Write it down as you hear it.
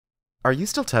Are you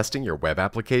still testing your web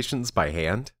applications by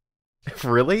hand?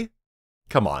 Really?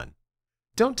 Come on.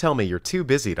 Don't tell me you're too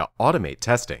busy to automate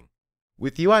testing.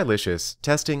 With UI-licious,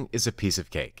 testing is a piece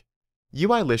of cake.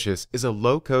 UI-licious is a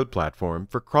low-code platform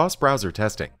for cross-browser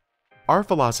testing. Our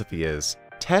philosophy is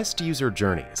test user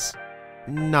journeys,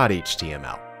 not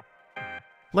HTML.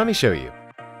 Let me show you.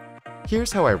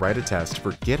 Here's how I write a test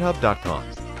for github.com.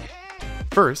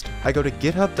 First, I go to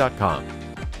github.com.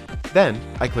 Then,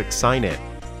 I click Sign In,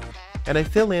 and I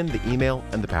fill in the email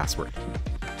and the password.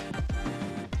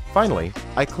 Finally,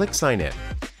 I click Sign In,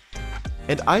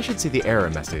 and I should see the error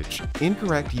message,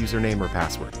 Incorrect username or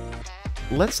password.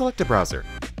 Let's select a browser,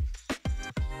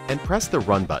 and press the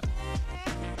Run button.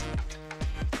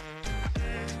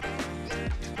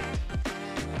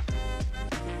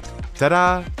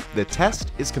 Ta-da! The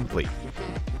test is complete.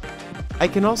 I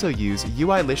can also use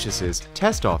UI-licious's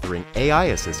test authoring AI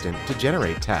assistant to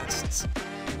generate tests.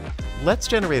 Let's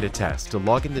generate a test to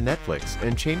log into Netflix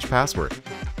and change password.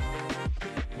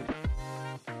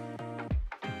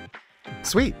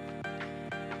 Sweet!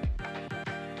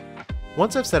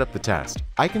 Once I've set up the test,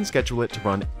 I can schedule it to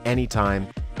run anytime,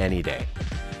 any day,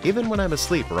 even when I'm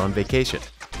asleep or on vacation.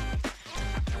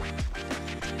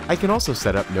 I can also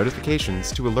set up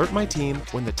notifications to alert my team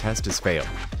when the test has failed.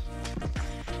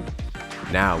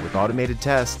 Now, with automated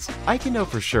tests, I can know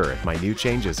for sure if my new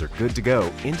changes are good to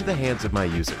go into the hands of my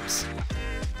users.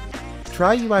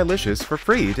 Try UI-licious for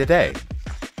free today.